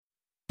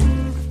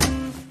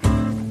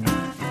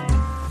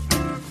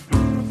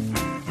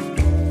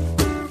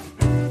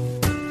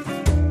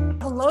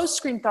Hello,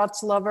 Screen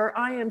Thoughts lover.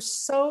 I am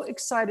so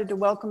excited to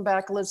welcome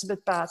back Elizabeth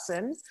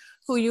Basson,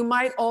 who you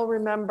might all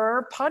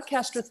remember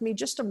podcast with me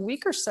just a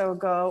week or so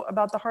ago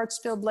about the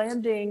Hartsfield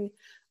Landing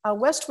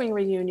West Wing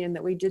reunion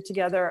that we did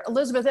together.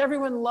 Elizabeth,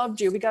 everyone loved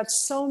you. We got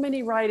so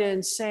many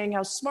write-ins saying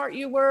how smart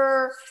you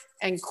were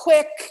and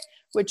quick,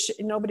 which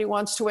nobody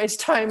wants to waste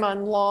time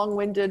on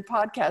long-winded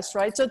podcasts,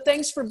 right? So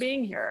thanks for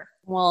being here.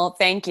 Well,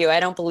 thank you. I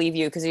don't believe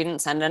you because you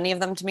didn't send any of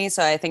them to me,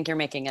 so I think you're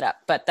making it up,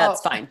 but that's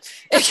fine.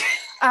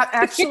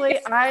 Actually,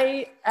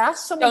 I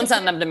asked someone. Don't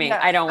send them to me. Yeah.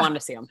 I don't want to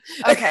see them.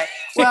 Okay.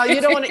 Well,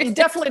 you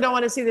definitely don't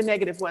want to see the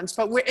negative ones,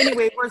 but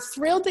we're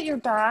thrilled that you're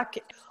back.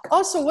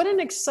 Also, what an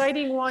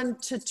exciting one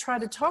to try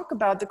to talk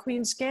about, The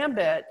Queen's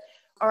Gambit.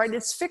 All right,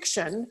 it's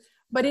fiction,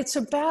 but it's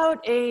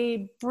about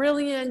a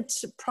brilliant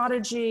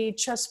prodigy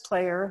chess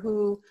player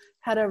who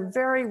had a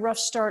very rough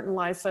start in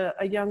life, a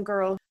young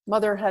girl.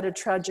 Mother had a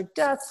tragic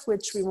death,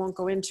 which we won't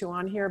go into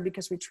on here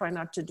because we try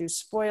not to do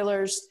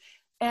spoilers.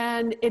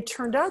 And she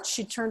turned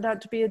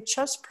out to be a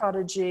chess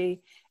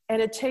prodigy.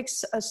 And it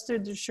takes us through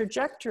the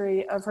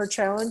trajectory of her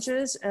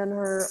challenges and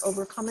her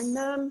overcoming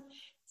them.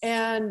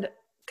 And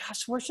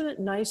gosh, wasn't it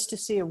nice to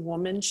see a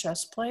woman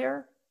chess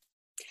player?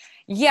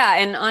 Yeah,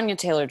 and Anya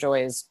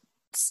Taylor-Joy is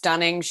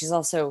stunning. She's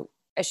also,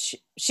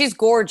 she's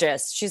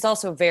gorgeous. She's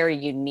also very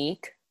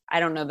unique. I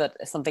don't know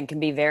that something can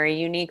be very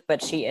unique,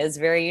 but she is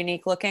very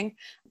unique looking.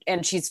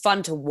 And she's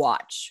fun to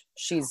watch.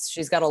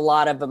 She's got a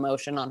lot of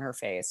emotion on her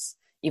face,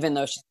 even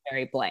though she's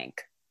very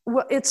blank.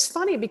 Well, it's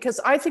funny because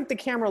I think the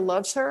camera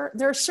loves her.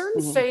 There are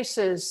certain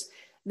faces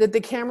that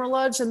the camera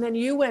loves, and then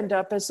you end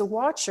up as the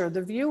watcher,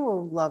 the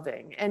viewer,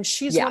 loving. And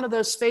she's one of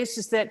those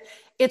faces that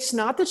it's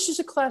not that she's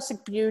a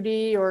classic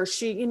beauty or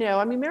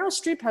Meryl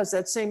Streep has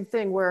that same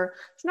thing where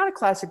she's not a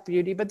classic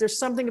beauty, but there's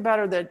something about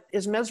her that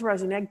is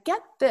mesmerizing. Now,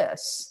 get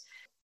this.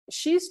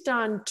 She's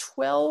done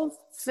 12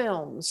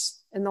 films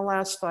in the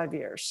last 5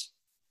 years.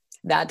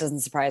 That doesn't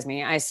surprise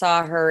me. I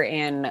saw her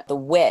in The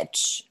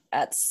Witch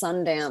at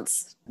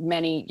Sundance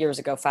many years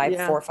ago,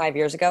 4 or 5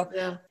 years ago.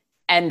 Yeah.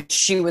 And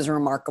she was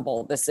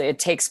remarkable. It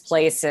takes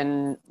place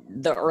in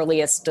the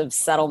earliest of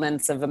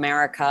settlements of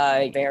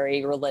America,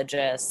 very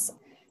religious.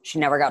 She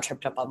never got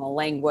tripped up on the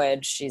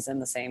language. She's in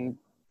the same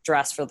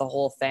dress for the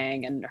whole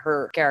thing. And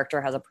her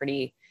character has a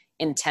pretty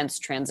intense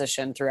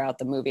transition throughout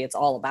the movie. It's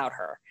all about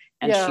her.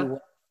 And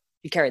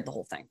she carried the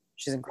whole thing.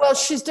 She's incredible. Well,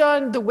 she's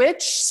done The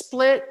Witch,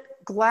 Split,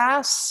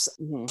 Glass.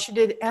 She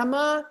did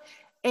Emma.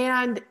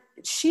 And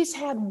she's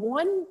had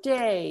one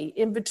day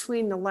in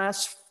between the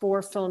last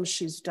 4 films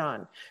she's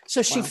done.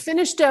 So she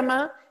finished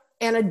Emma,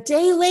 and a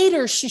day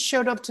later she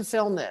showed up to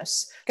film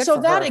this. Good so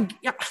for that,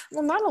 her.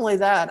 well, not only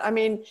that, I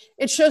mean,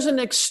 it shows an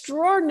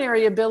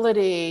extraordinary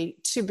ability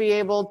to be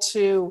able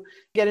to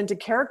get into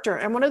character.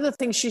 And one of the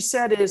things she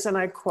said is, and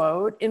I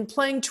quote, "In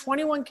playing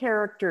 21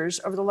 characters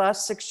over the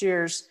last 6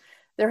 years,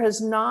 there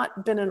has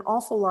not been an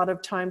awful lot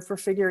of time for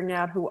figuring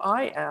out who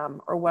I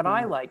am or what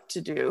I like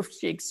to do,"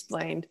 she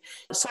explained.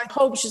 So I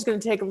hope she's going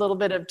to take a little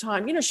bit of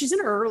time. She's in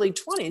her early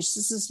 20s.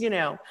 This is,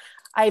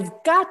 I've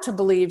got to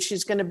believe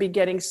she's going to be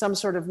getting some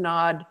sort of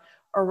nod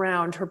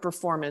around her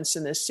performance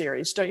in this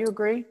series. Don't you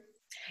agree?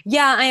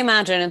 Yeah, I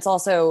imagine.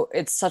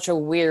 It's such a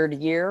weird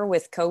year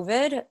with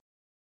COVID. I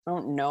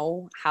don't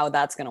know how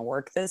that's going to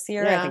work this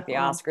year. I think the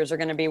Oscars are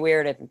going to be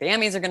weird. I think the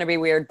Emmys are going to be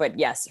weird. But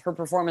yes, her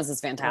performance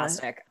is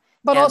fantastic. Right.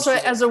 But also,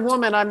 as a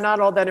woman, I'm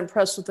not all that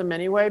impressed with them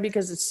anyway,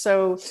 because it's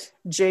so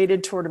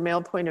jaded toward a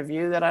male point of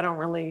view that I don't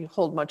really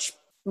hold much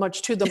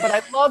to them. But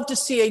I'd love to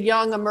see a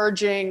young,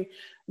 emerging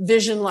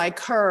vision like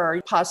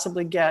her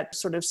possibly get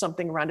sort of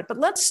something around it. But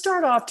let's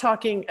start off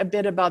talking a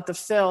bit about the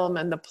film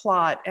and the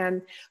plot.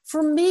 And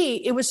for me,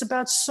 it was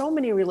about so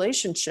many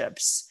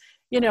relationships.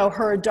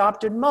 Her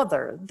adopted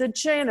mother, the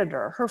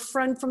janitor, her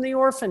friend from the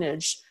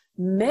orphanage,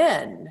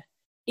 men.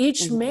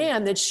 Each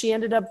man that she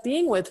ended up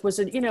being with was,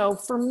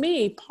 for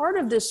me, part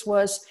of this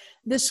was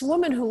this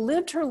woman who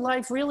lived her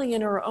life really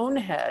in her own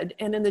head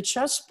and in the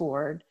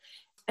chessboard.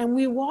 And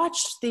we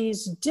watched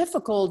these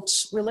difficult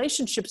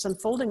relationships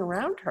unfolding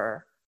around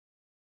her.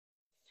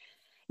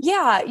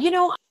 Yeah,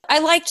 I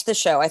liked the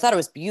show. I thought it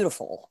was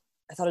beautiful.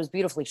 I thought it was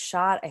beautifully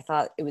shot. I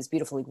thought it was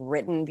beautifully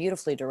written,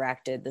 beautifully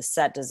directed. The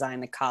set design,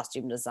 the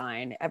costume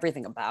design,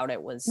 everything about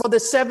it was... Well, the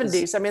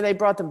 70s, they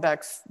brought them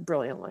back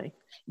brilliantly.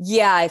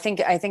 Yeah, I think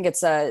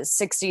it's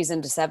 60s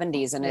into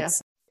 70s. And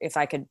it's, if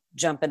I could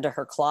jump into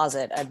her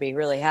closet, I'd be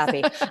really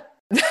happy.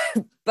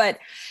 But,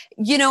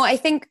 I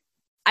think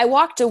I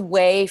walked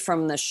away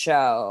from the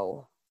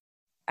show.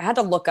 I had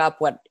to look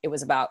up what it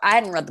was about. I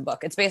hadn't read the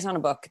book. It's based on a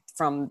book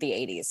from the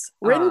 80s.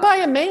 Written by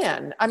a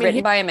man.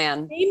 Written by a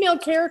man. Female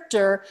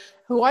character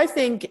who I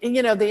think,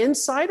 the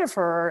inside of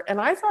her,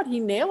 and I thought he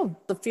nailed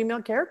the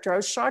female character. I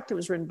was shocked it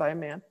was written by a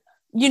man.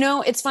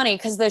 It's funny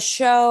because the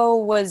show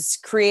was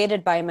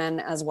created by men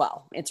as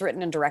well. It's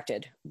written and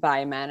directed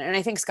by men. And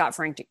I think Scott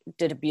Frank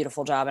did a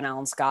beautiful job, and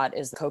Alan Scott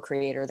is the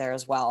co-creator there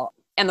as well.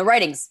 And the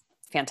writing's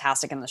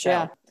fantastic in the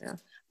show. Yeah.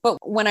 But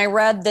when I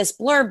read this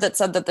blurb that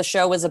said that the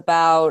show was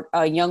about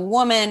a young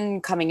woman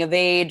coming of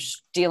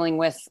age, dealing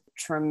with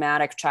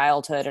traumatic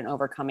childhood and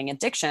overcoming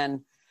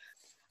addiction,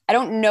 I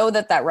don't know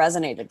that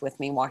resonated with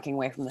me walking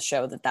away from the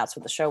show, that's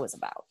what the show was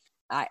about.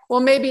 Well,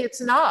 maybe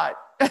it's not,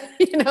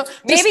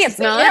 maybe it's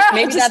not. Yeah,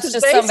 maybe that's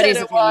just somebody's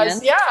opinion.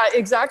 Was. Yeah,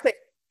 exactly.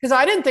 Because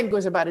I didn't think it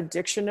was about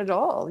addiction at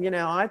all.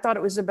 I thought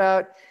it was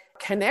about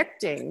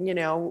connecting,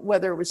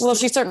 whether it was. Well,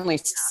 she certainly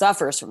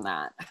suffers from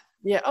that.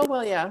 Yeah. Oh,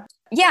 well, yeah.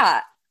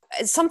 Yeah.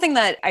 Something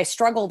that I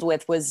struggled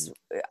with was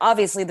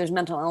obviously there's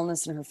mental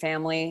illness in her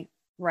family,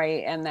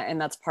 right?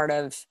 And that's part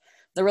of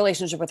the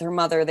relationship with her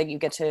mother that you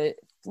get to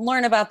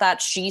learn about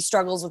that. She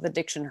struggles with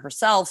addiction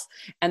herself.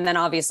 And then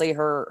obviously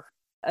her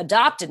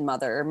adopted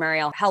mother,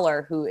 Marielle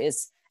Heller, who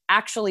is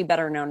actually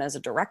better known as a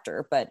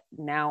director, but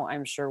now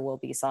I'm sure will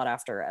be sought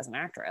after as an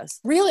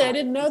actress. Really? I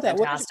didn't know that.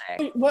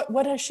 Fantastic.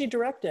 What has she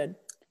directed?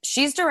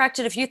 She's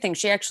directed a few things.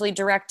 She actually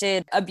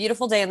directed A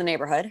Beautiful Day in the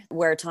Neighborhood,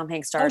 where Tom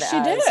Hanks starred as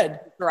Mr.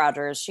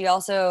 Rogers. She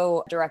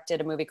also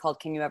directed a movie called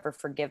Can You Ever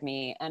Forgive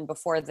Me? And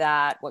before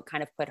that, what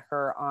kind of put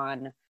her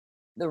on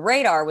the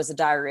radar was A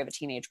Diary of a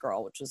Teenage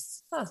Girl, which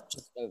was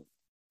just a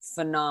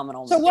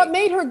phenomenal movie. So what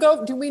made her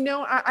go, do we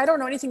know, I don't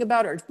know anything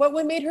about her.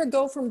 What made her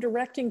go from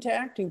directing to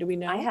acting? Do we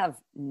know? I have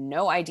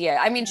no idea.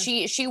 I mean,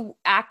 she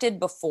acted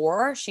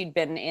before. She'd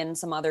been in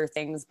some other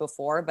things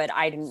before, but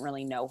I didn't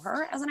really know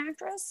her as an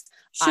actress.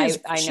 I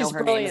know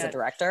her name as a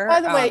director. By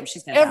the way,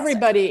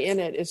 everybody in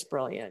it is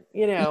brilliant,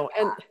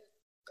 and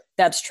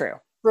that's true.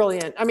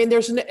 Brilliant. I mean,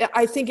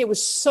 I think it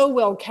was so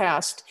well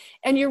cast.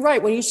 And you're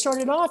right. When you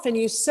started off and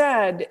you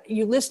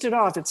listed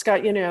off, it's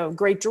got,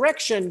 great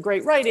direction,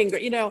 great writing,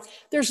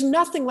 there's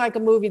nothing like a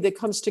movie that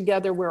comes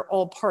together where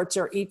all parts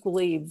are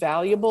equally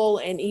valuable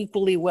and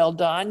equally well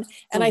done.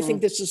 And I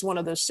think this is one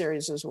of those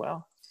series as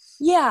well.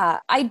 Yeah,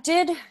 I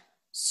did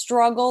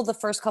struggle the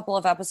first couple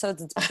of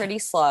episodes. It's pretty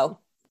slow.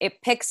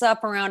 It picks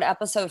up around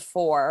episode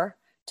 4.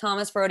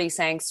 Thomas Brody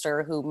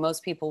Sangster, who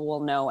most people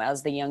will know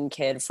as the young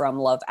kid from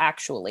Love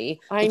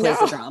Actually, who plays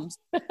the drums.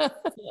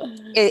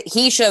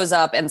 He shows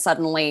up and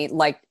suddenly,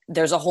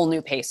 there's a whole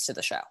new pace to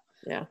the show.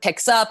 Yeah.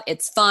 Picks up,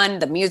 it's fun,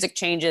 the music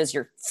changes,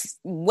 you're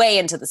way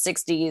into the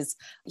 60s.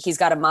 He's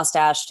got a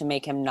mustache to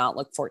make him not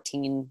look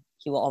 14.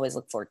 He will always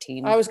look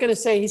 14. I was going to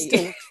say he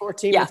still looks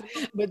 14. Yeah.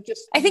 But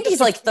I think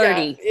he's like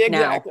 30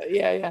 now. Exactly.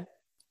 Yeah.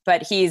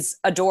 But he's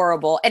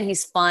adorable and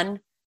he's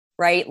fun.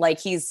 Right?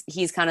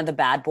 He's kind of the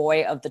bad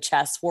boy of the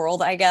chess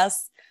world, I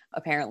guess.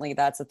 Apparently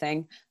that's a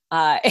thing.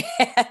 But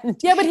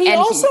he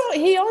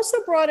also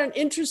brought an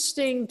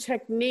interesting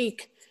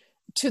technique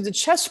to the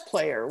chess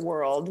player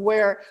world,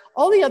 where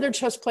all the other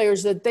chess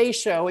players that they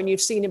show, and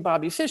you've seen in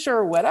Bobby Fischer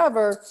or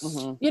whatever,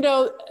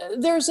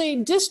 there's a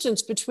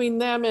distance between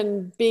them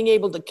and being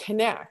able to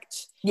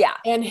connect. Yeah.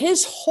 And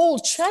his whole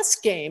chess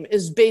game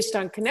is based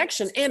on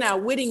connection and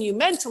outwitting you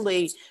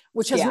mentally,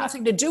 which has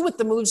nothing to do with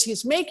the moves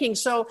he's making.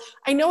 So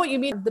I know what you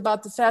mean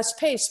about the fast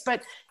pace,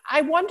 but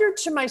I wondered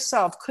to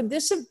myself,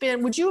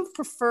 would you have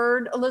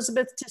preferred,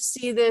 Elizabeth, to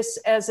see this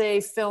as a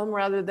film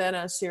rather than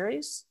a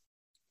series?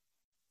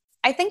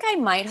 I think I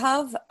might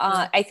have.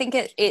 I think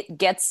it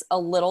gets a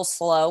little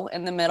slow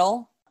in the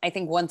middle. I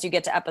think once you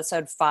get to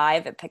episode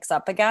 5, it picks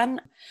up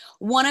again.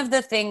 One of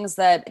the things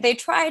that they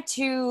try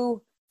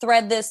to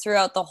thread this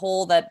throughout the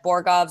whole, that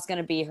Borgov's going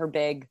to be her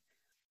big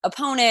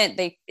opponent.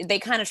 They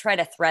kind of try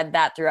to thread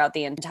that throughout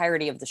the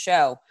entirety of the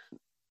show.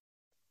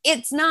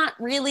 It's not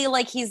really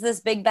like he's this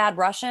big bad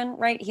Russian,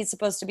 right? He's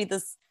supposed to be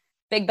this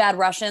big bad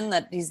Russian,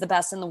 that he's the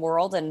best in the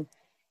world, and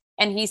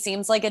he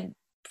seems like a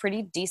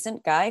pretty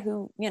decent guy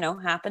who,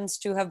 happens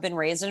to have been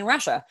raised in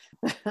Russia.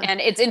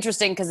 And it's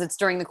interesting because it's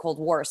during the Cold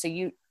War,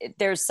 so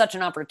there's such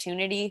an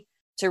opportunity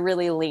to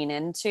really lean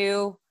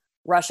into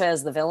Russia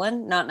as the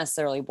villain, not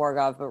necessarily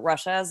Borgov, but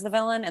Russia as the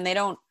villain, and they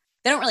don't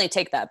really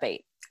take that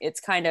bait.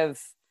 It's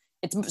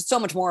it's so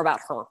much more about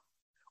her.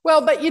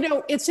 Well, but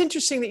it's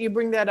interesting that you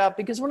bring that up,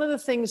 because one of the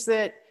things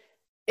that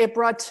it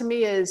brought to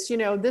me is,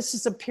 this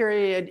is a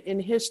period in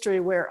history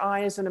where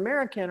I, as an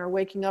American, are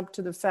waking up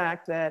to the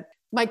fact that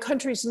my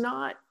country's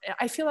not,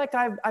 I feel like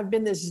I've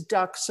been this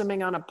duck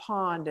swimming on a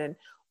pond, and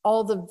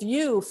all the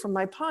view from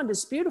my pond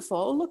is beautiful.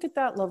 Oh, look at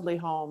that lovely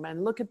home,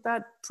 and look at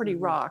that pretty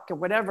rock or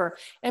whatever.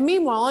 And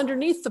meanwhile,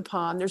 underneath the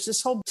pond, there's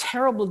this whole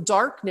terrible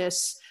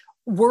darkness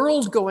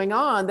world going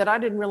on that I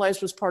didn't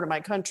realize was part of my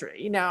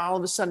country. All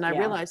of a sudden I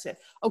realized it.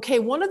 Okay,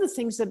 one of the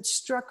things that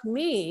struck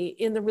me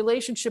in the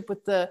relationship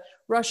with the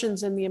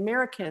Russians and the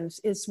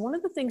Americans is one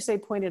of the things they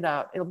pointed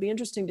out. It'll be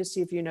interesting to see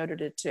if you noted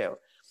it too.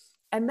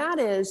 And that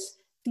is,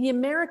 the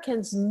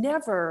Americans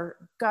never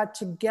got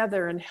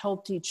together and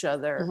helped each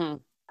other. Mm-hmm.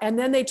 And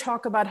then they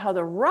talk about how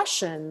the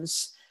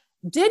Russians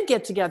did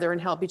get together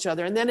and help each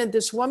other. And then at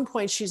this one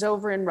point, she's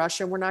over in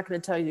Russia. We're not going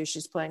to tell you who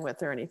she's playing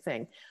with or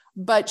anything.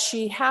 But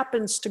she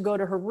happens to go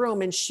to her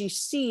room and she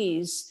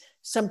sees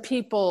some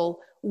people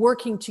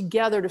working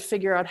together to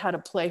figure out how to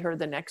play her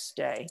the next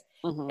day.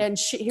 Mm-hmm. And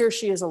here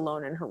she is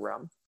alone in her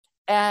room.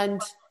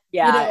 And,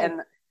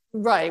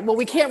 Right. Well,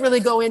 we can't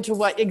really go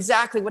into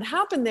exactly what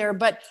happened there,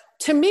 but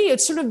to me,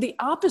 it's sort of the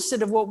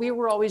opposite of what we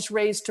were always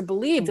raised to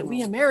believe, that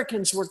we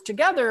Americans work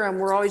together and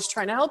we're always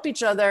trying to help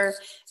each other.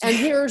 And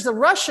here's the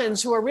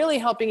Russians who are really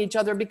helping each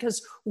other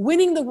because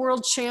winning the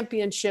world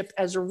championship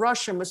as a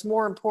Russian was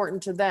more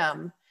important to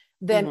them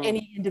than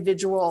any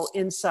individual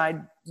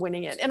inside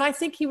winning it. And I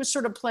think he was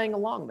sort of playing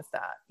along with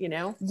that, you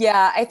know?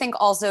 Yeah, I think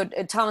also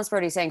Thomas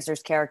Brody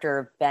Sangster's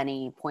character,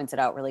 Benny, points it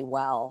out really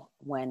well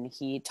when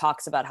he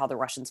talks about how the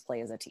Russians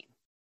play as a team,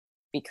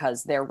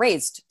 because they're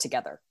raised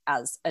together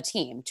as a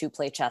team to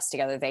play chess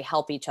together. They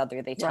help each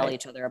other. They tell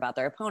each other about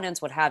their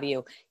opponents, what have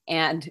you.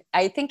 And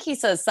I think he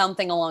says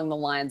something along the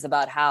lines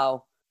about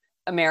how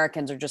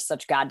Americans are just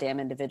such goddamn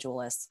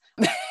individualists.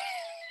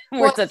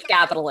 We're such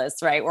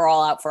capitalists, right? We're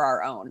all out for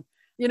our own.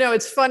 You know,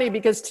 it's funny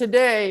because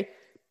today,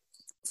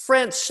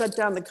 France shut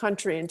down the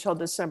country until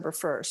December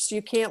 1st.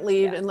 You can't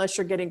leave unless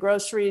you're getting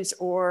groceries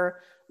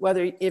or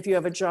if you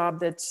have a job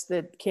that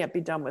can't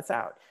be done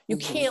without. You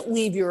can't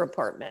leave your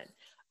apartment.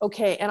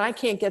 Okay, and I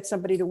can't get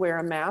somebody to wear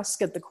a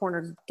mask at the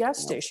corner gas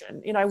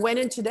station. You know, I went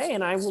in today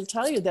and I will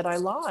tell you that I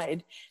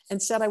lied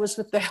and said I was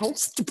with the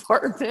health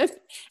department.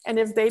 And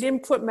if they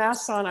didn't put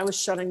masks on, I was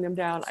shutting them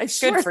down. I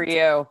swear. Good for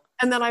you.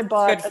 And then I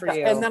bought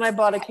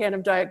a can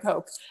of Diet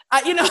Coke.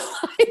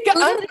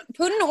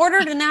 Putin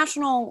ordered a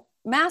national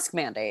mask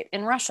mandate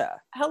in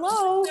Russia.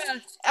 Hello.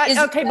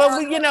 Okay, but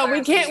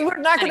we're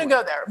not going to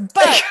go there.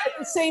 But at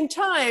the same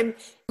time,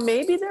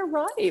 maybe they're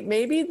right.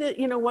 Maybe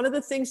one of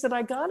the things that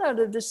I got out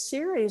of this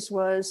series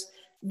was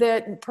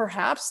that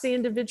perhaps the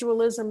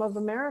individualism of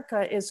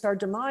America is our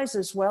demise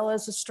as well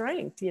as a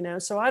strength, you know?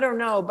 So I don't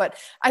know, but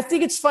I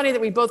think it's funny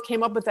that we both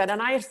came up with that.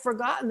 And I had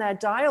forgotten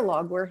that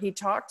dialogue where he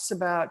talks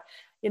about,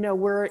 you know,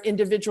 we're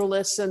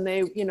individualists and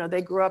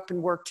they grew up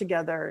and worked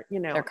together, you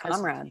know. They're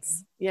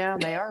comrades. Yeah,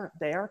 they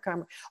are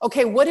comrades.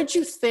 Okay, what did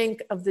you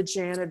think of the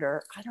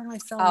janitor? I don't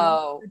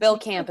know. Bill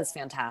Camp is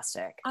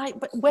fantastic. Have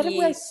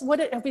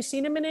you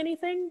seen him in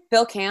anything?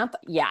 Bill Camp,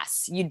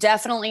 yes, you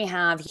definitely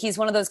have. He's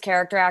one of those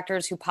character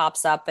actors who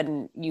pops up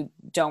and you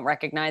don't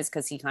recognize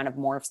because he kind of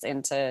morphs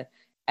into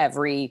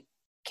every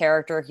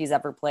character he's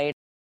ever played.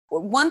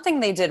 One thing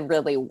they did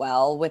really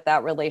well with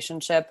that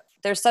relationship,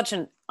 there's such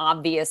an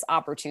obvious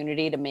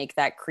opportunity to make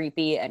that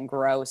creepy and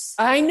gross.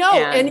 I know.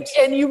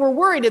 And you were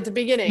worried at the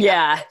beginning.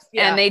 Yeah.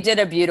 And they did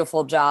a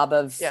beautiful job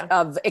of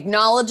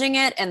acknowledging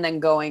it and then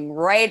going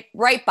right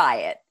by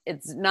it.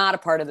 It's not a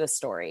part of the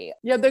story.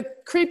 Yeah. The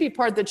creepy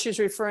part that she's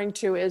referring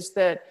to is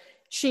that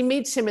she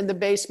meets him in the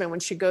basement when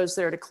she goes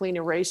there to clean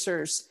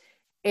erasers.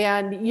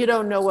 And you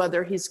don't know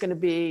whether he's going to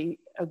be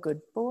a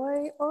good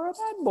boy or a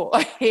bad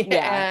boy.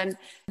 Yeah.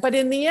 But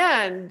in the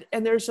end,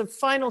 and there's a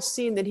final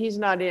scene that he's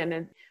not in,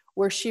 and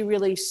where she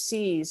really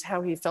sees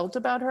how he felt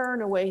about her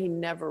in a way he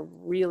never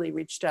really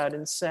reached out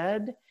and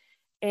said.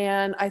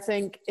 And I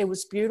think it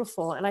was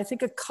beautiful. And I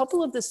think a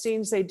couple of the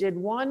scenes they did,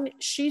 one,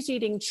 she's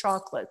eating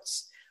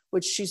chocolates,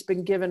 which she's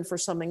been given for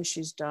something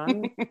she's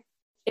done.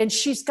 And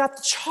she's got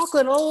the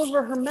chocolate all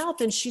over her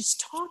mouth and she's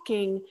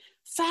talking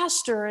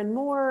faster and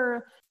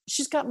more.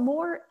 She's got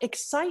more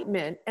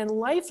excitement and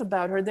life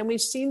about her than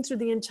we've seen through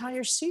the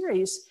entire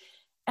series.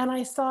 And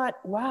I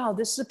thought, wow,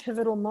 this is a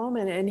pivotal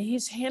moment. And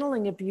he's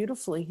handling it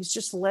beautifully. He's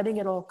just letting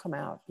it all come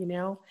out, you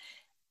know?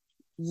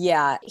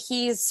 Yeah,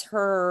 he's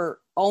her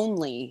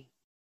only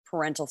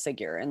parental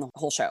figure in the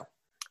whole show.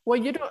 Well,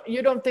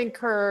 you don't think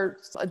her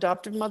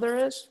adoptive mother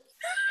is?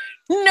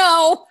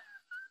 No.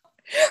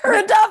 Her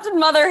adopted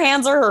mother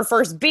hands her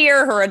first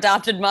beer. Her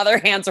adopted mother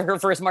hands her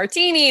first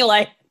martini.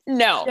 Like,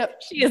 no,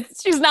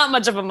 she's not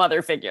much of a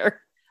mother figure.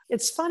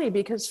 It's funny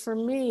because for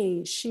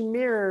me, she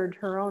mirrored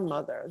her own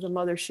mother, the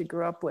mother she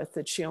grew up with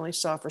that she only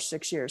saw for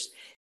 6 years.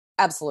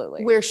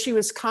 Absolutely. Where she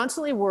was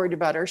constantly worried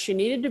about her. She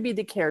needed to be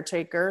the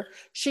caretaker.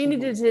 She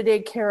needed to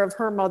take care of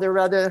her mother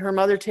rather than her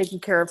mother taking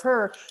care of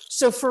her.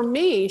 So for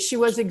me, she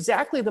was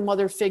exactly the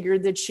mother figure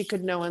that she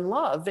could know and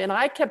love. And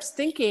I kept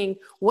thinking,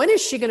 when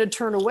is she going to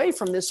turn away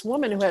from this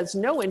woman who has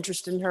no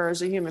interest in her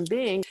as a human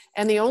being?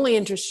 And the only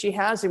interest she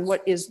has in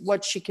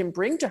what she can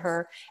bring to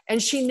her. And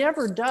she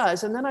never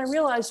does. And then I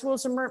realized, well,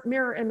 it's a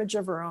mirror image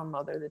of her own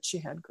mother that she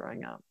had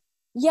growing up.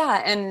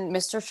 Yeah, and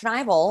Mr.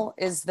 Schneibel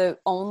is the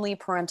only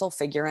parental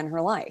figure in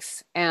her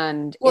life,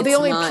 and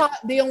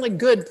the only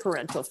good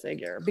parental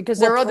figure, because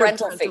there are other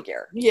parental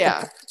figure.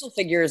 Yeah, the parental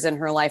figures in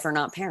her life are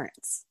not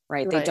parents,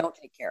 right? They don't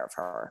take care of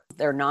her.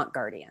 They're not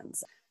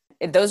guardians.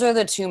 Those are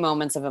the two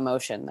moments of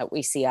emotion that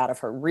we see out of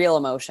her, real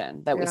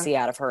emotion that we see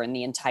out of her in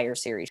the entire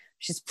series.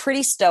 She's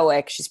pretty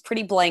stoic. She's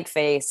pretty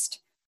blank-faced.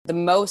 The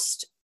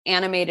most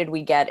animated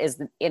we get is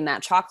in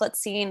that chocolate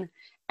scene,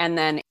 and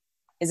then.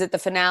 Is it the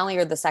finale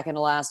or the second to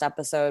last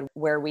episode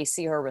where we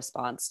see her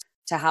response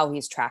to how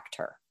he's tracked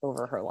her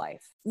over her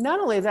life?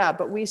 Not only that,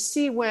 but we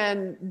see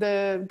when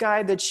the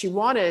guy that she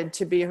wanted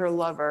to be her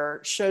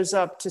lover shows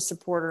up to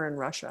support her in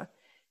Russia.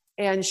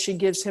 And she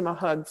gives him a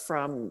hug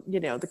from,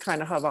 the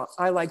kind of hug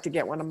I like to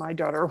get when my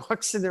daughter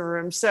walks in the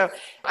room. So,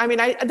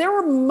 there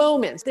were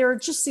moments, there are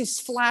just these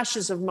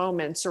flashes of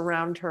moments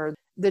around her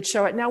that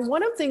show it. Now,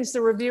 one of the things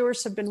the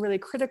reviewers have been really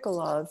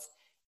critical of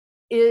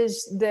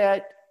is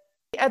that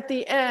at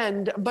the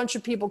end, a bunch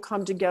of people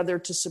come together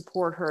to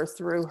support her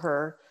through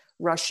her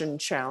Russian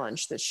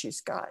challenge that she's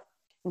got.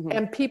 Mm-hmm.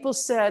 And people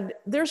said,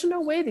 there's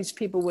no way these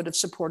people would have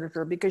supported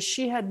her because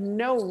she had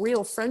no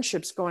real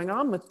friendships going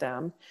on with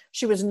them.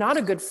 She was not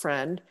a good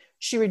friend.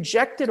 She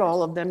rejected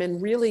all of them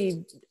in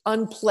really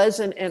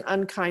unpleasant and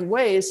unkind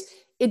ways.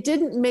 It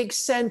didn't make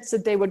sense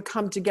that they would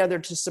come together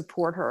to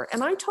support her.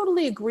 And I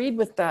totally agreed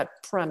with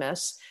that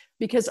premise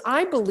because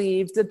I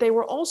believed that they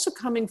were also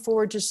coming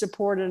forward to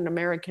support an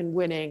American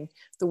winning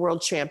the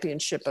World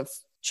Championship of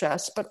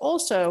chess, but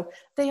also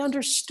they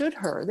understood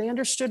her. They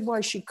understood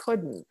why she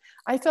couldn't.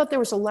 I felt there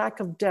was a lack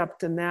of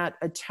depth in that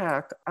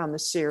attack on the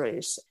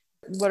series.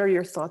 What are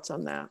your thoughts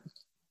on that?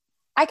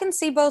 I can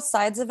see both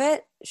sides of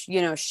it.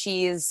 You know,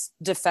 she's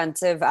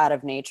defensive out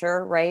of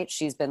nature, right?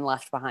 She's been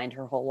left behind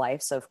her whole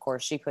life. So of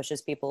course she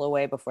pushes people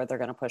away before they're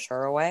going to push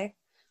her away.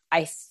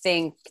 I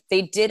think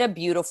they did a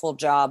beautiful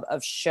job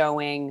of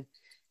showing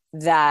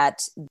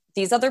that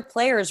these other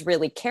players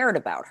really cared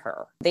about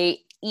her.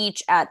 They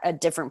each at a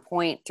different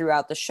point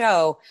throughout the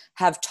show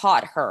have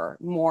taught her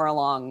more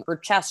along her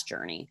chess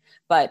journey,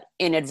 but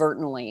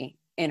inadvertently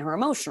in her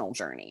emotional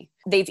journey.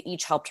 They've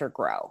each helped her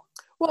grow.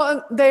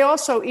 Well, they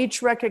also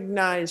each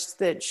recognized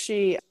that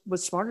she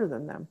was smarter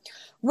than them.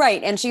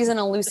 Right. And she's an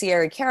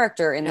illusory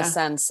character in the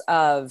sense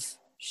of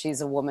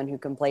she's a woman who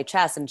can play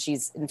chess and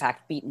she's in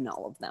fact beaten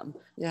all of them.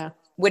 Yeah.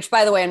 Which,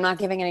 by the way, I'm not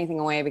giving anything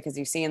away because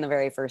you see in the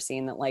very first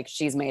scene that like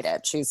she's made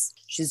it. She's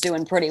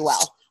doing pretty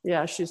well.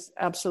 Yeah, she's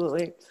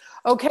absolutely.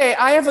 Okay,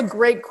 I have a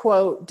great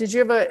quote. Did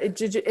you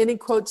any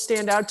quotes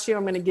stand out to you?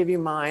 I'm going to give you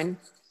mine.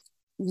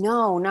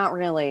 No, not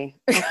really.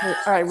 Okay,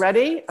 all right,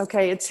 ready?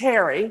 Okay, it's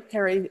Harry.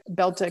 Harry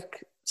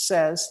Beltic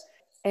says,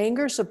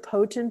 "Anger's a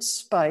potent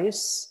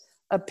spice.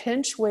 A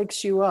pinch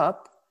wakes you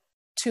up.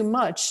 Too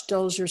much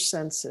dulls your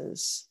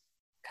senses."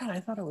 God,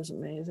 I thought it was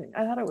amazing.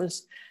 I thought it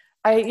was,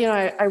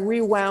 I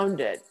rewound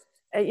it.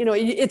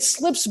 It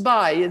slips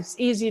by. It's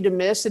easy to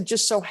miss. It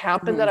just so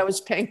happened that I was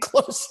paying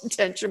close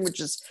attention, which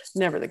is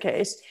never the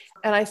case.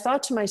 And I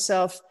thought to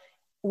myself,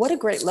 what a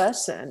great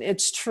lesson.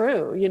 It's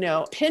true.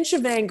 Pinch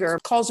of anger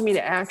calls me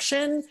to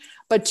action,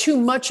 but too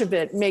much of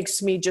it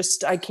makes me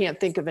I can't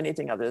think of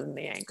anything other than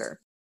the anger.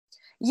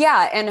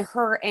 Yeah. And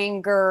her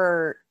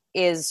anger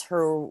is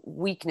her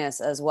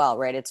weakness as well,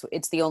 right?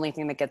 It's the only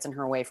thing that gets in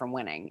her way from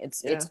winning.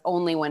 It's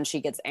only when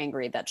she gets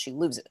angry that she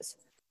loses.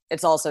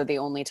 It's also the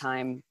only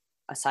time,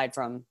 aside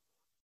from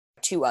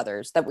two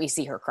others, that we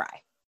see her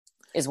cry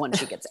is when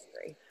she gets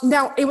angry.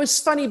 Now, it was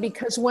funny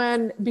because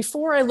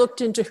before I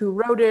looked into who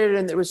wrote it,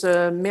 and there was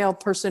a male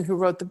person who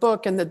wrote the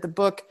book, and that the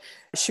book,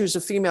 she was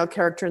a female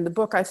character in the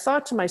book, I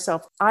thought to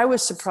myself, I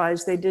was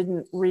surprised they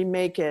didn't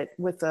remake it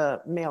with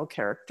a male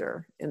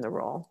character in the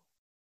role.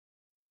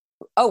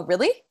 Oh,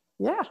 really?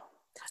 Yeah.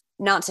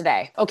 Not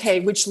today.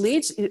 Okay,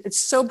 it's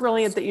so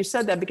brilliant that you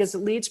said that because it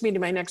leads me to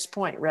my next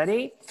point.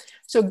 Ready?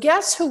 So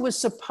guess who was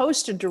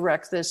supposed to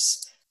direct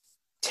this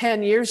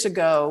 10 years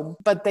ago,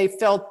 but they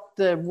felt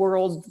the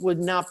world would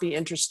not be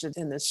interested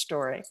in this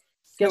story?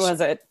 Who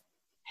was it?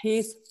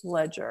 Heath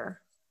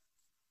Ledger.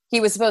 He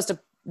was supposed to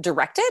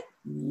direct it?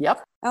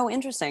 Yep. Oh,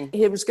 interesting.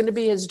 It was going to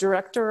be his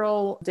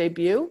directorial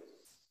debut.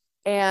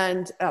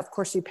 And of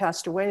course, he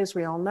passed away, as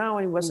we all know,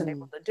 and he wasn't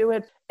able to do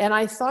it. And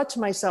I thought to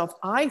myself,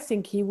 I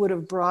think he would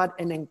have brought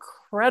an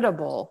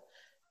incredible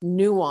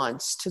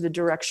nuance to the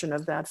direction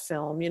of that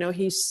film.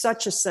 He's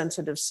such a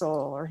sensitive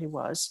soul, or he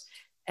was.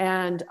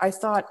 And I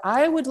thought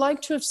I would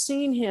like to have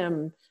seen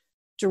him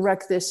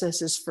direct this as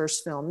his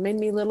first film. It made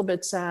me a little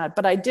bit sad,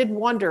 but I did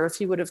wonder if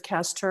he would have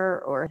cast her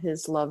or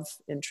his love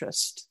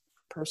interest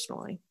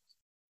personally.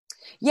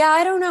 Yeah,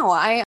 I don't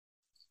know.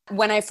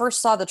 When I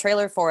first saw the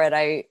trailer for it,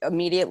 I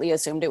immediately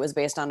assumed it was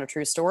based on a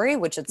true story,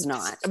 which it's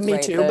not.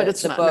 Me too, but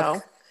it's not.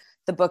 No.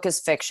 The book is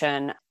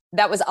fiction.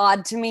 That was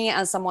odd to me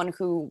as someone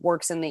who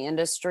works in the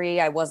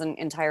industry. I wasn't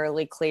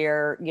entirely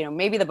clear.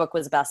 Maybe the book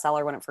was a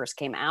bestseller when it first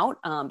came out,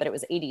 but it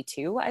was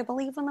 1982, I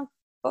believe, when the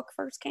book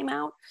first came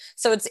out.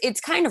 So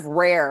it's kind of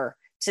rare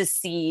to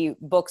see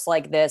books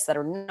like this that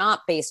are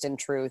not based in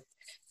truth,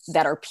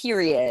 that are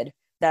period,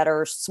 that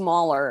are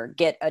smaller,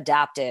 get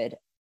adapted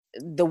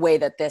the way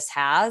that this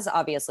has.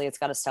 Obviously, it's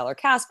got a stellar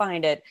cast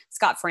behind it.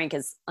 Scott Frank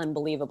is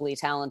unbelievably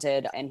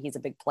talented, and he's a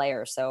big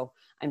player. So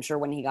I'm sure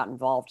when he got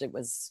involved, it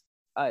was,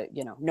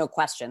 no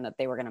question that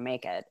they were going to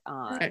make it.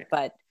 Right.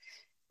 But,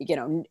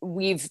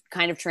 we've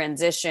kind of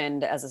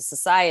transitioned as a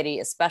society,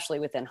 especially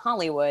within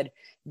Hollywood,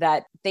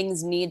 that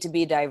things need to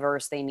be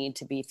diverse. They need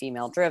to be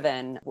female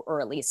driven,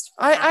 or at least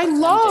I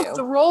love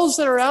the roles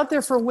that are out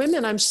there for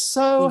women. I'm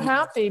so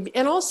happy.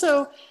 And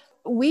also,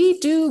 we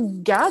do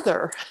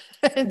gather.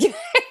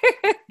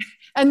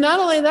 And not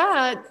only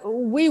that,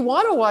 we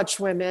want to watch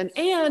women.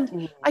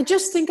 And I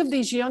just think of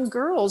these young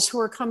girls who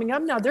are coming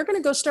up now. They're going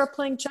to go start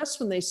playing chess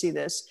when they see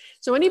this.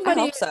 So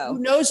anybody who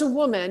knows a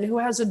woman who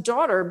has a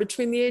daughter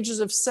between the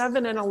ages of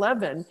 7 and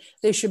 11,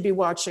 they should be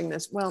watching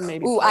this. Well,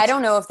 maybe. Ooh, I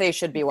don't know if they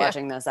should be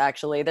watching this,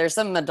 actually. There's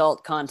some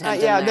adult content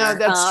in there. No,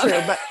 that's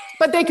true.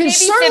 But they can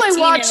certainly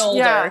watch.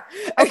 Yeah.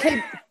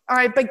 Okay. All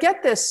right, but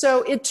get this.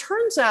 So it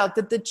turns out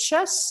that the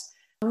chess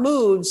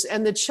moves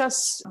and the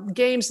chess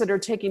games that are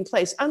taking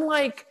place,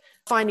 unlike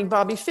Finding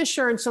Bobby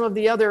Fischer and some of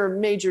the other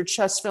major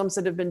chess films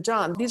that have been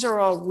done, these are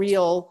all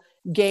real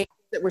games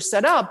that were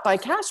set up by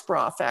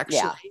Kasparov, actually.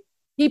 Yeah.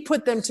 He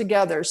put them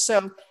together.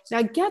 So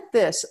now get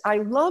this. I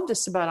love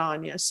this about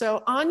Anya.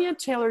 So Anya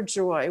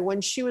Taylor-Joy,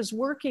 when she was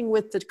working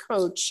with the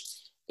coach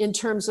in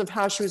terms of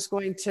how she was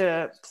going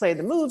to play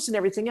the moves and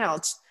everything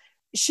else,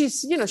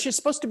 she's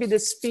supposed to be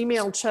this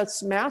female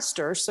chess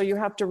master. So you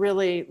have to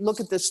really look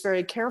at this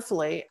very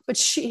carefully. But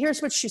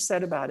here's what she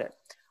said about it.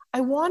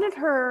 I wanted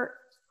her,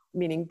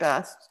 meaning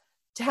Beth,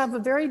 to have a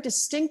very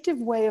distinctive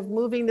way of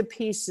moving the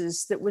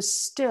pieces that was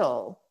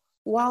still,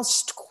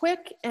 whilst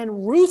quick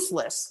and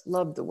ruthless,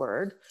 love the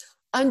word,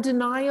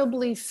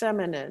 undeniably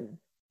feminine.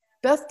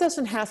 Beth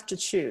doesn't have to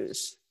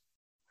choose.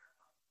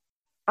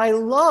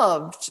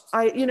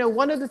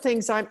 One of the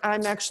things I'm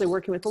actually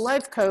working with a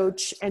life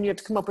coach, and you have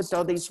to come up with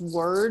all these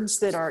words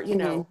that are,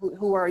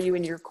 who are you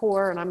in your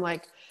core? And I'm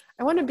like,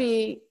 I want to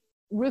be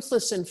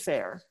ruthless and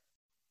fair.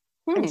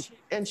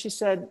 And she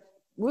said,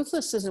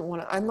 ruthless isn't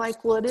one. I'm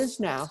like, well, it is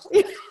now.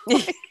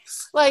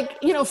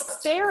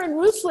 Fair and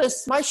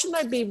ruthless. Why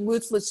shouldn't I be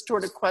ruthless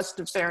toward a quest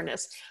of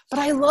fairness? But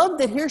I love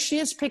that here she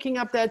is picking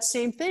up that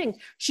same thing.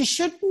 She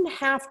shouldn't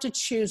have to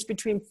choose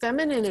between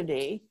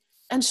femininity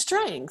and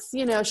strength.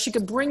 She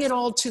could bring it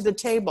all to the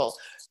table.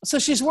 So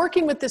she's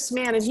working with this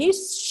man, and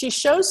she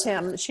shows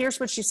him, here's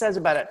what she says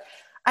about it.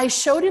 I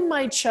showed him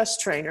my chess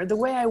trainer, the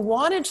way I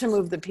wanted to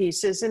move the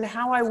pieces and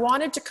how I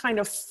wanted to kind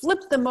of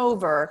flip them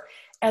over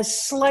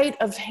as sleight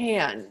of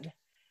hand.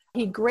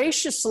 He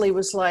graciously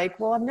was like,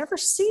 well, I've never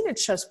seen a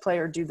chess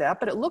player do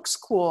that, but it looks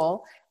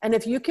cool. And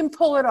if you can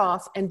pull it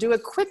off and do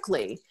it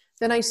quickly,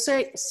 then I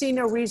see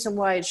no reason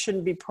why it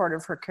shouldn't be part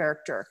of her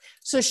character.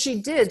 So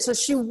she did. So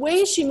she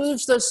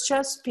moves those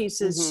chess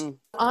pieces,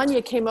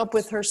 Anya came up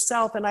with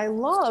herself. And I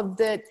love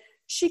that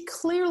she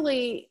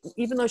clearly,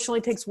 even though she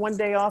only takes one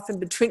day off in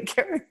between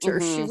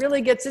characters, she really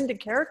gets into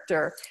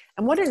character.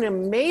 And what an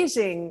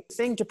amazing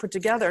thing to put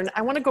together. And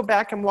I want to go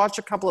back and watch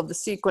a couple of the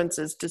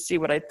sequences to see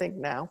what I think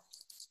now.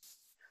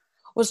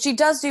 Well, she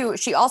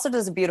also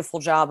does a beautiful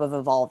job of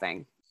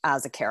evolving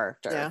as a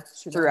character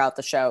throughout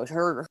the show.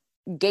 Her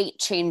gait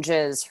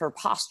changes, her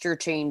posture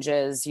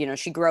changes,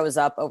 she grows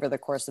up over the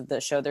course of the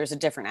show. There's a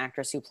different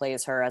actress who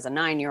plays her as a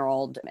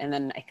 9-year-old. And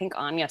then I think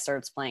Anya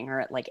starts playing her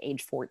at like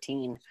age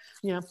 14.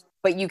 Yeah.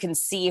 But you can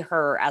see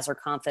her as her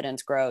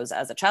confidence grows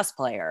as a chess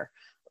player.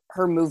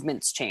 Her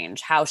movements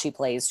change, how she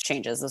plays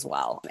changes as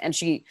well. And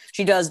she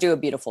does do a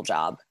beautiful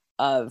job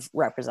of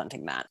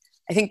representing that.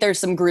 I think there's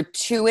some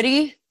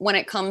gratuity when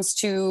it comes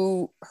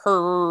to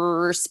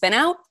her spin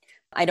out.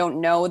 I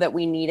don't know that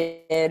we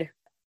needed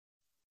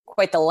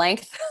quite the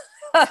length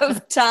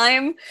of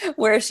time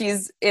where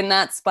she's in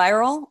that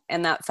spiral,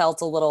 and that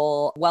felt a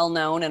little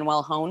well-known and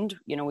well-honed.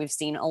 We've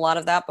seen a lot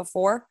of that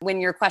before.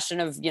 When your question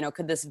of,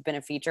 could this have been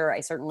a feature?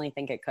 I certainly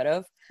think it could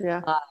have.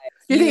 Yeah.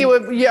 You think it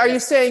would? Are you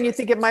saying you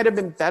think it might have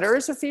been better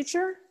as a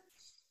feature?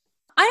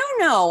 I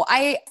don't know.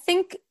 I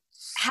think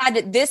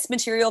had this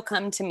material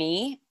come to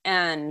me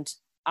and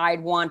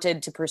I'd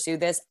wanted to pursue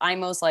this, I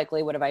most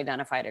likely would have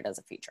identified it as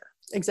a feature.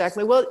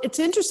 Exactly. Well, it's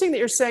interesting that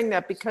you're saying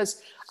that,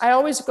 because I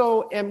always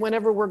go, and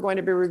whenever we're going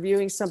to be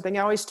reviewing something,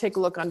 I always take a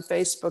look on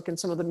Facebook and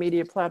some of the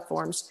media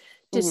platforms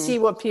to see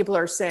what people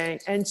are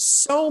saying. And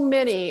so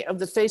many of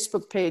the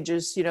Facebook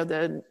pages,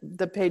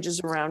 the pages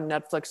around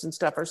Netflix and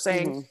stuff, are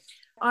saying,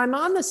 I'm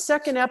on the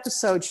second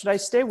episode. Should I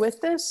stay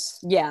with this?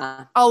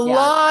 Yeah. A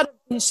lot.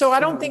 So I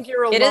don't think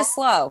you're alone. It is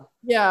slow.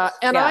 Yeah.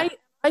 And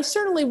I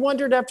certainly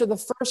wondered after the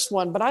first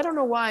one, but I don't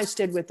know why I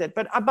stayed with it.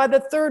 But by the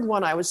third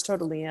one, I was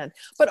totally in.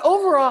 But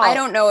overall, I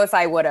don't know if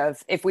I would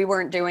have. If we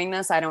weren't doing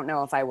this, I don't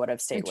know if I would have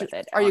stayed with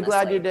it. Are you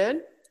glad you did?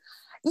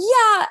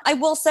 Yeah, I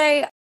will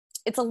say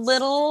it's a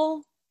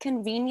little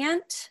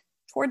convenient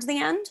towards the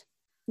end.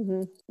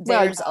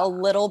 There's a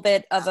little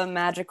bit of a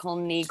magical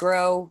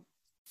Negro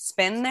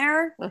spin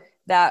there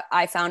that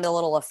I found a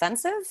little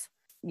offensive.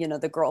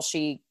 The girl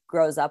she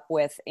grows up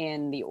with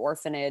in the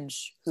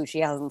orphanage, who she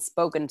hasn't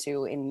spoken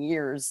to in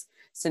years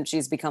since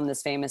she's become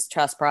this famous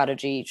chess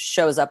prodigy,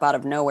 shows up out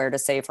of nowhere to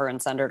save her and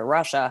send her to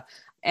Russia.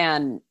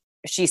 And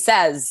she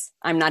says,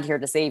 I'm not here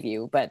to save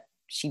you, but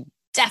she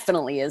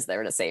definitely is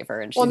there to save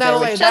her. And she's there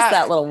with just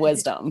that little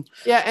wisdom.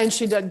 Yeah, and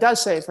she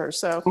does save her.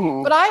 So,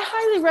 but I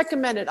highly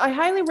recommend it. I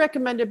highly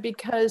recommend it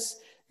because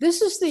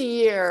this is the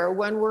year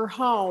when we're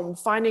home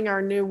finding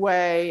our new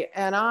way.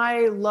 And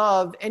I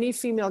love any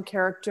female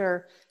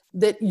character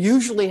that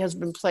usually has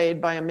been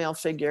played by a male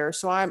figure.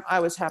 So I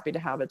was happy to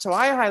have it. So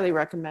I highly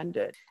recommend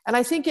it. And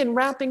I think in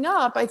wrapping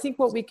up, I think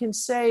what we can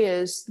say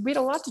is we had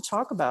a lot to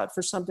talk about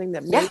for something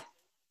that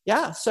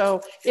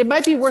so it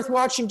might be worth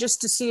watching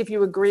just to see if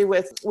you agree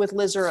with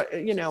Liz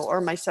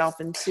or myself,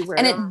 and see where.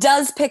 And it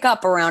does pick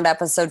up around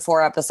episode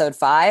 4, episode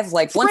 5.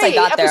 Like once I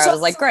got there, I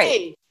was like,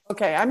 great.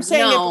 Okay, I'm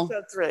saying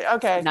episode 3.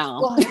 Okay,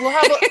 no,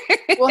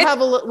 we'll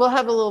have a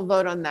little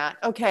vote on that.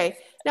 Okay.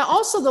 Now,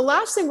 also the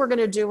last thing we're going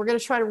to do, we're going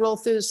to try to roll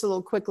through this a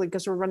little quickly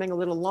because we're running a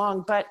little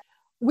long. But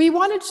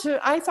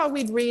I thought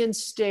we'd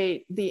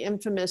reinstate the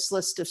infamous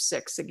list of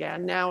 6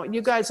 again. Now,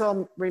 you guys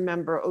all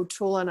remember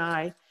O'Toole and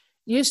I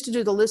used to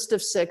do the list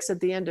of 6 at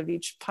the end of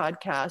each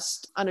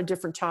podcast on a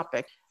different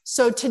topic.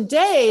 So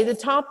today, the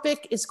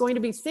topic is going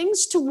to be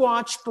things to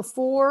watch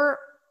before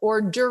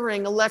or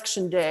during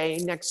Election Day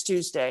next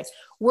Tuesday.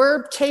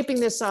 We're taping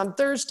this on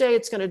Thursday.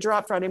 It's going to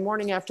drop Friday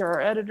morning after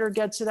our editor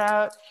gets it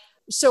out.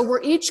 So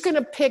we're each going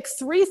to pick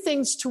 3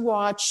 things to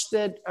watch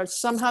that are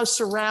somehow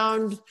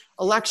surround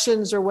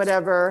elections or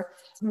whatever.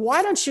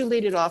 Why don't you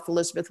lead it off,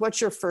 Elizabeth?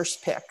 What's your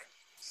first pick?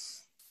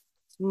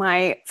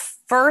 My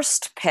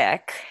first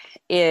pick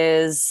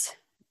is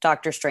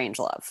Dr.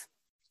 Strangelove.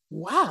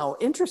 Wow,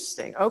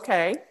 interesting.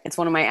 Okay. It's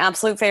one of my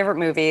absolute favorite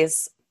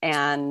movies,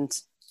 and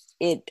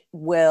it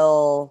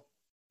will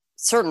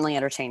certainly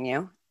entertain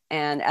you.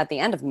 And at the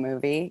end of the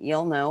movie,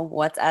 you'll know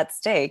what's at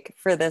stake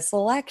for this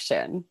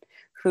election.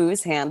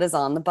 Whose hand is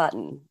on the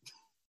button?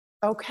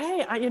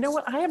 Okay. You know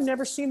what? I have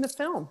never seen the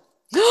film.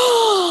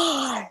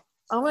 Oh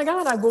my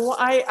God.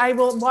 I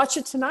will watch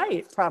it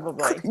tonight,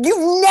 probably.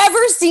 You've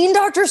never seen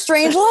Dr.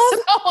 Strangelove?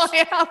 No,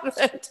 I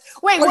haven't.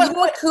 Wait, Are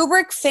you a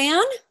Kubrick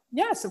fan?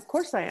 Yes, of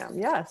course I am.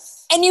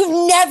 Yes. And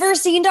you've never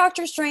seen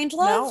Dr. Strangelove?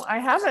 No, I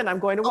haven't. I'm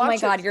going to watch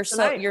it. Oh my God,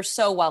 you're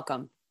so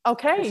welcome.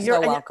 Okay.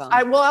 You're so welcome.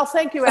 I'll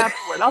thank you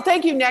afterward. I'll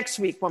thank you next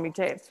week when we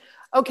tape.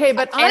 Okay,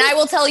 but I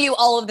will tell you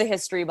all of the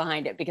history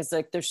behind it because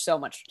there's so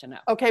much to know.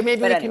 Okay,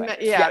 maybe we anyway, can.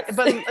 Yeah, yes.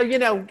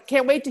 But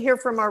can't wait to hear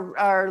from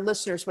our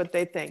listeners what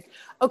they think.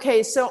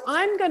 Okay, so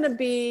I'm going to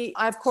be.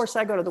 Of course,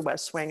 I go to the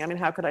West Wing. I mean,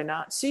 how could I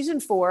not? Season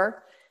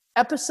 4,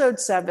 episode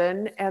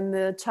 7, and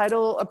the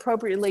title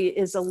appropriately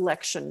is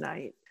Election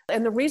Night.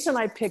 And the reason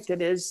I picked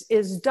it is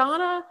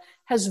Donna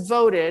has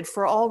voted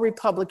for all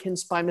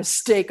Republicans by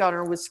mistake on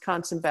her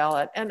Wisconsin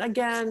ballot. And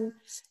again,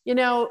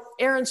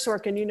 Aaron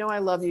Sorkin, I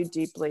love you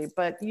deeply,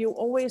 but you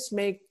always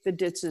make the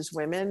Ditzes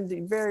women.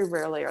 Very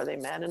rarely are they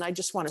men. And I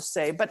just want to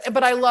say,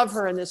 but I love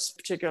her in this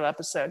particular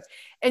episode.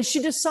 And she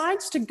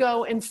decides to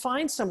go and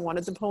find someone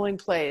at the polling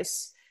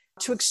place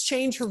to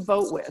exchange her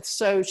vote with.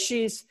 So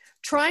she's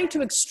trying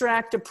to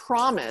extract a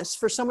promise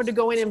for someone to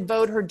go in and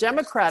vote her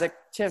Democratic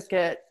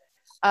ticket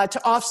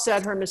to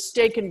offset her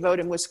mistaken vote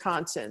in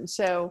Wisconsin.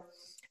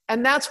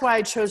 And that's why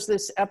I chose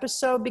this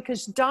episode,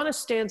 because Donna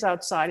stands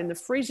outside in the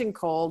freezing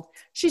cold.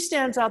 She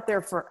stands out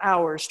there for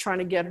hours trying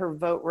to get her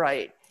vote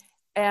right.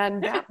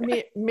 And that,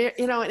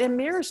 it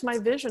mirrors my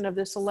vision of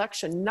this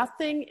election.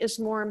 Nothing is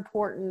more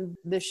important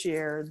this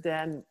year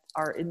than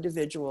our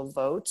individual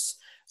votes.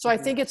 So I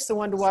think it's the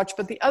one to watch.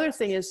 But the other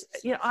thing is,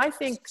 I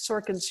think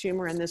Sorkin's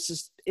humor in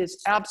this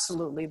is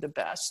absolutely the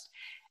best.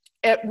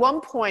 At one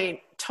point,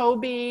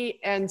 Toby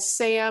and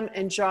Sam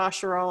and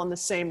Josh are all in the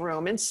same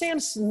room, and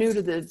Sam's new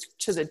to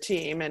the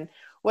team and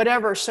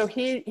whatever. So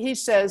he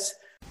says,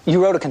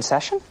 "You wrote a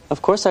concession?"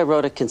 Of course I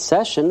wrote a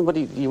concession. What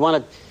do you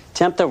want to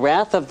tempt the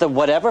wrath of the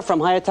whatever from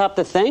high atop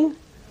the thing?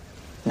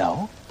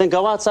 No. Then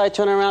go outside,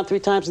 turn around 3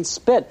 times, and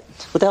spit.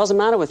 What the hell's the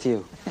matter with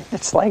you?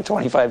 It's like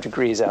 25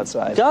 degrees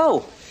outside.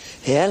 Go.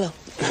 Hello.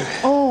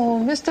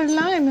 Oh, Mr.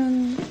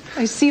 Lyman,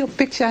 I see your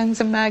picture in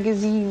the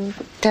magazine.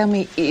 Tell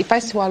me, if I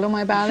swallow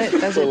my ballot,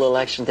 does A little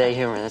election day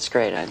humor. That's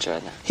great. I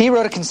enjoyed that. He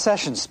wrote a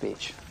concession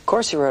speech. Of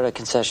course he wrote a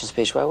concession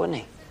speech. Why wouldn't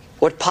he?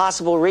 What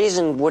possible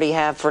reason would he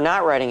have for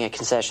not writing a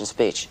concession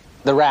speech?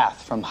 The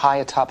wrath from high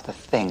atop the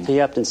thing. He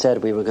upped and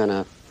said we were going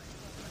to...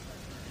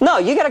 No,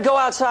 you got to go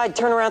outside,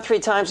 turn around 3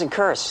 times, and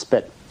curse.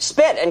 Spit.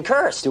 Spit and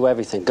curse. Do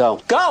everything.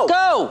 Go. Go.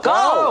 Go.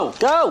 Go.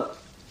 Go.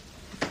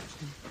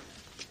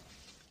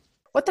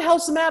 what the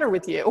hell's the matter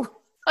with you?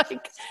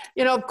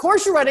 Of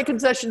course you write a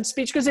concession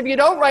speech, because if you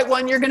don't write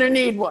one, you're going to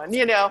need one,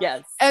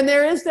 Yes. And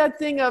there is that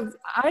thing of,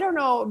 I don't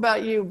know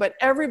about you, but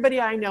everybody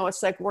I know,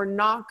 it's like, we're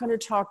not going to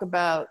talk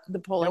about the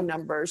polling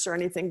numbers or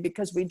anything,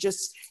 because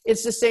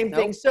it's the same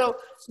thing. So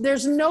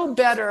there's no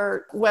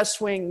better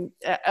West Wing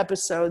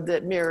episode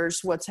that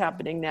mirrors what's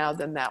happening now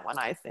than that one,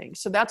 I think.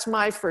 So that's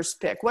my first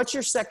pick. What's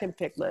your second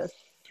pick, Liz?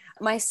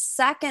 My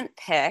second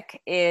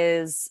pick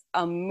is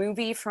a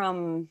movie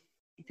from,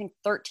 I think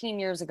 13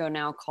 years ago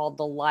now, called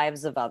The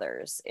Lives of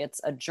Others.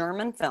 It's a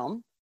German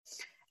film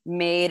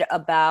made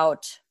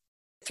about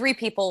 3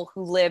 people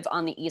who live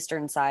on the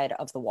eastern side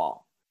of the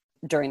wall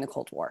during the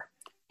Cold War.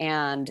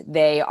 And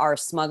they are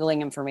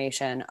smuggling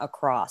information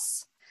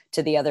across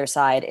to the other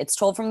side. It's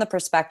told from the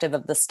perspective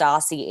of the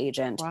Stasi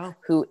agent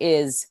who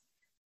is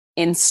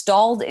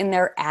installed in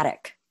their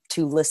attic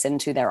to listen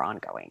to their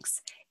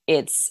ongoings.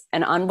 It's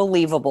an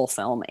unbelievable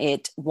film.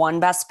 It won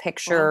Best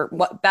Picture,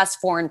 Best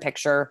Foreign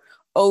Picture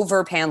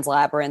over Pan's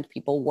Labyrinth.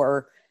 People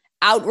were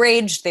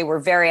outraged. They were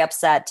very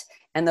upset.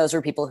 And those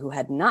were people who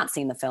had not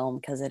seen the film,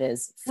 because it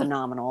is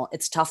phenomenal.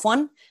 It's a tough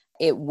one.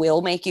 It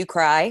will make you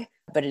cry,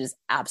 but it is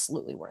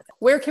absolutely worth it.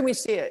 Where can we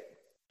see it?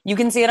 You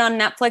can see it on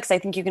Netflix. I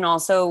think you can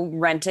also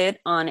rent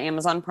it on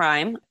Amazon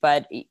Prime,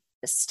 but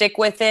stick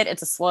with it.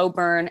 It's a slow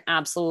burn.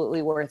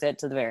 Absolutely worth it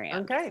to the very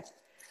end. Okay.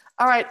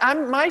 All right.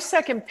 My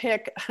second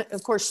pick,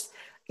 of course,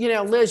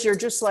 Liz, you're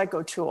just like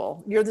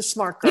O'Toole. You're the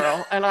smart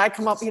girl. And I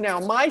come up,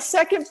 my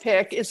second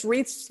pick is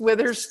Reese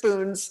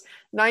Witherspoon's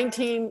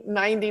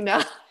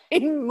 1999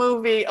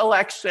 movie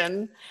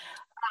Election.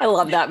 I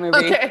love that movie.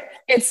 Okay.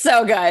 It's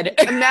so good.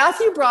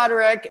 Matthew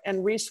Broderick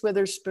and Reese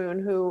Witherspoon,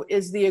 who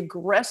is the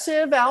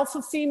aggressive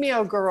alpha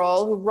female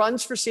girl who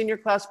runs for senior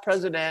class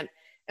president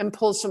and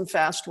pulls some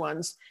fast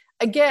ones.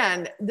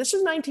 Again, this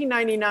was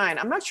 1999.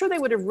 I'm not sure they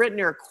would have written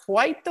her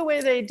quite the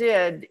way they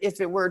did if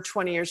it were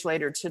 20 years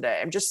later today.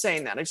 I'm just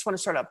saying that. I just want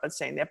to start up by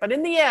saying that. But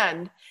in the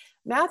end,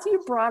 Matthew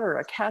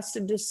Broderick has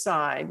to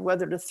decide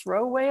whether to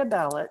throw away a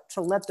ballot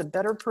to let the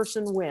better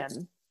person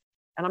win.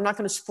 And I'm not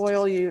going to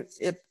spoil you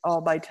it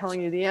all by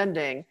telling you the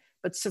ending,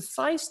 but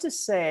suffice to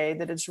say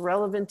that it's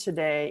relevant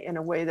today in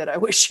a way that I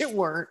wish it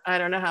weren't. I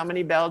don't know how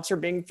many ballots are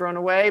being thrown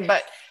away,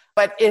 but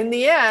in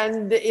the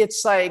end,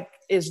 it's like,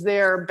 is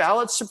there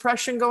ballot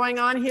suppression going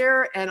on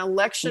here? And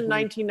Election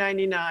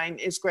 1999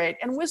 is great.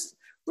 And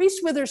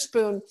Reese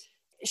Witherspoon,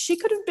 she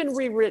could have been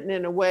rewritten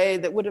in a way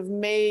that would have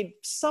made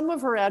some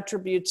of her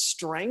attributes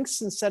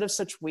strengths instead of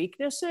such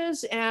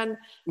weaknesses. And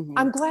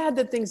I'm glad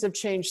that things have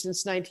changed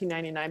since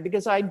 1999,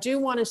 because I do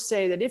want to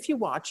say that if you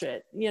watch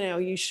it,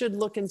 you should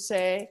look and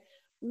say,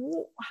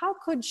 how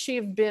could she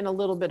have been a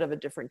little bit of a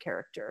different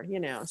character,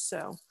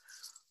 so.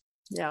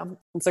 Yeah.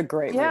 It's a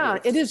great movie. Yeah,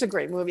 it is a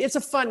great movie. It's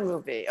a fun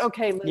movie.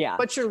 Okay, Liz,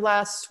 what's your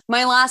last?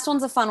 My last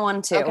one's a fun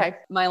one too. Okay.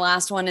 My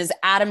last one is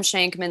Adam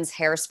Shankman's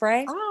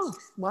Hairspray. Oh,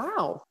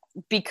 wow.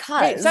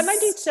 Because Wait, is that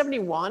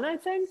 1971, I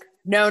think?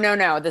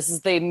 No. This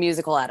is the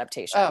musical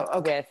adaptation. Oh,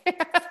 okay. With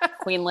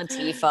Queen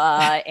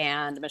Latifah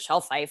and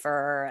Michelle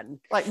Pfeiffer and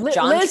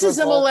John Liz is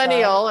a Travolta.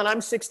 millennial and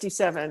I'm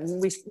 67.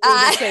 We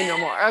can say no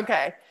more.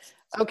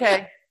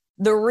 Okay.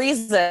 The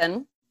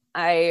reason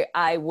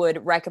I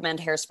would recommend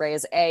Hairspray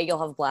is A, you'll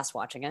have a blast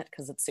watching it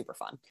because it's super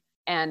fun.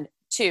 And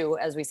two,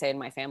 as we say in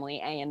my family,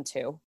 A and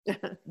two,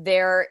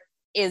 there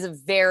is a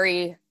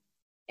very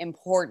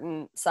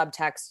important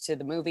subtext to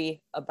the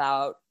movie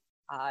about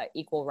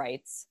equal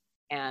rights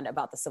and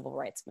about the civil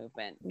rights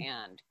movement.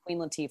 And Queen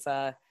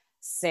Latifah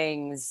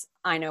sings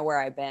I Know Where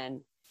I've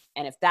Been.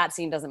 And if that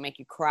scene doesn't make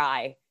you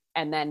cry,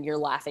 and then you're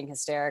laughing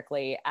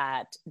hysterically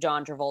at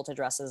John Travolta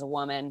dressed as a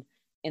woman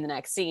in the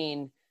next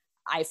scene,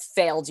 I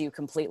failed you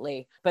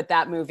completely. But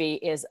that movie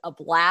is a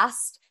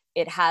blast.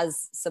 It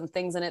has some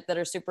things in it that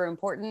are super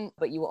important,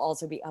 but you will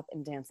also be up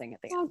and dancing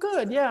at the end. Oh,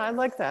 good. Yeah, I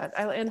like that.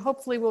 And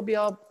hopefully we'll be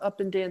all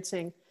up and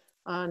dancing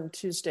on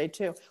Tuesday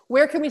too.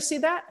 Where can we see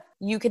that?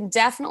 You can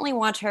definitely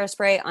watch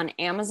Hairspray on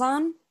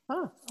Amazon.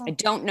 Oh. I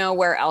don't know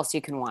where else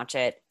you can watch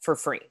it for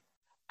free.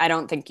 I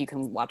don't think you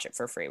can watch it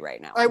for free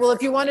right now. All right. Well,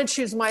 if you want to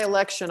choose My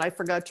Election, I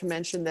forgot to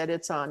mention that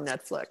it's on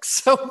Netflix.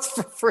 So it's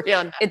for free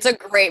on Netflix. It's a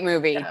great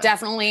movie. Yeah.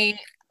 Definitely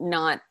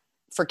not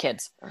for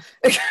kids.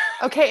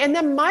 Okay. And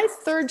then my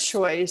third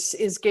choice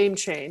is Game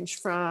Change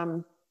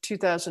from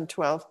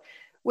 2012,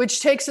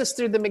 which takes us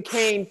through the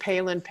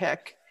McCain-Palin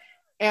pick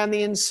and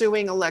the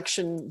ensuing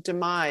election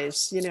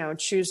demise,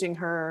 choosing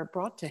her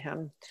brought to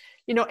him.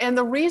 And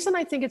the reason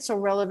I think it's so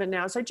relevant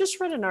now is I just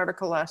read an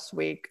article last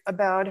week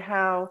about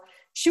how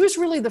she was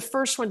really the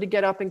first one to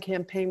get up and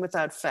campaign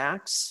without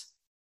facts,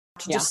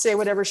 to just say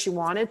whatever she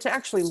wanted, to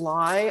actually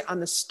lie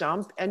on the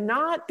stump and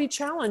not be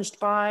challenged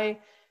by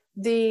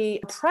the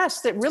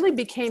press that really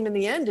became, in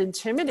the end,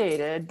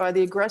 intimidated by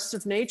the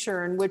aggressive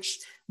nature in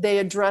which they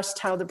addressed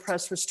how the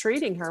press was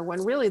treating her,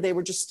 when really they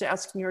were just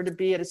asking her to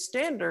be at a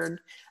standard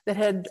that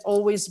had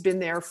always been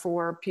there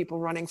for people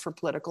running for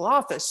political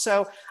office.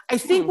 So I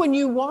think when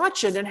you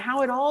watch it and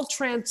how it all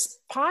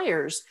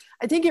transpires,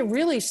 I think it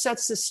really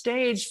sets the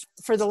stage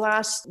for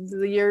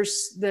the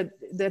years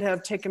that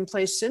have taken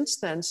place since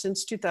then,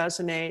 since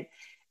 2008.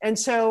 And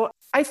so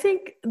I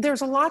think there's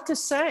a lot to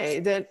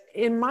say that,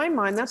 in my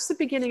mind, that's the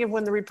beginning of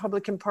when the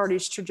Republican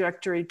Party's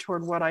trajectory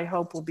toward what I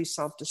hope will be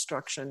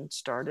self-destruction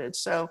started.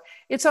 So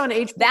it's on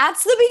HBO.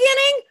 That's the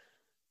beginning?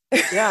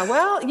 Yeah,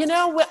 well,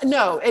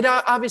 no, it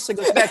obviously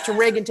goes back to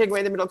Reagan taking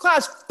away the middle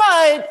class,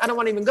 but I don't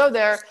want to even go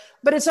there.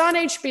 But it's on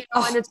HBO.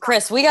 And it's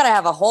Chris, we got to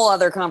have a whole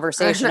other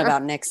conversation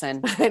about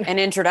Nixon, an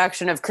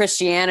introduction of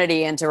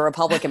Christianity into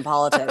Republican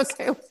politics.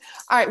 Okay.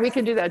 All right, we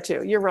can do that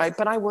too. You're right.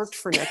 But I worked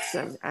for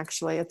Nixon,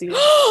 actually, at the end.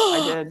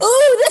 I did.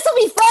 Ooh, this will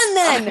be fun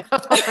then.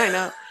 I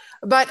know.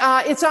 But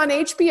it's on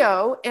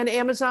HBO and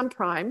Amazon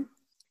Prime.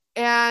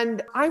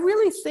 And I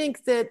really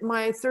think that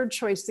my third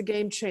choice, The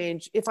Game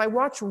Change, if I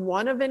watch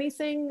one of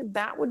anything,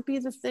 that would be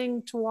the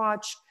thing to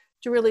watch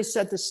to really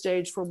set the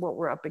stage for what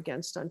we're up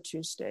against on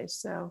Tuesday.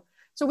 So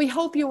we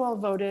hope you all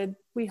voted.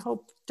 We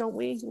hope, don't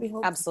we? We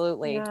hope.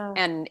 Absolutely. Yeah.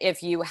 And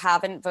if you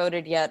haven't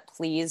voted yet,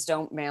 please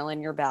don't mail in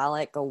your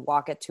ballot. Go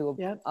walk it to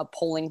a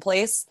polling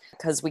place,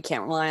 because we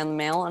can't rely on the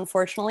mail,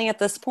 unfortunately, at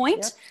this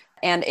point. Yep.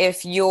 And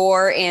if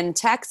you're in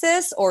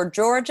Texas or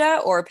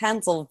Georgia or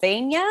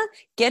Pennsylvania,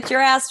 get your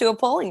ass to a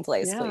polling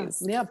place,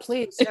 please. Yeah,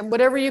 please. And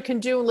whatever you can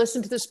do,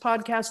 listen to this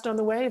podcast on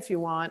the way if you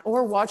want,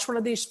 or watch one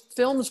of these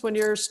films when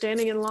you're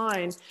standing in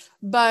line.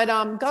 But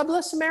God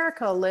bless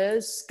America,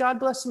 Liz. God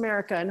bless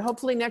America. And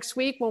hopefully next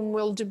week when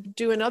we'll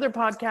do another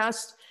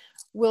podcast,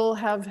 we'll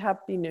have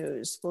happy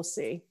news. We'll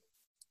see.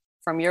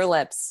 From your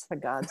lips. To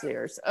God's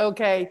ears.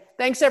 Okay.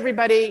 Thanks,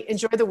 everybody.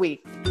 Enjoy the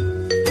week.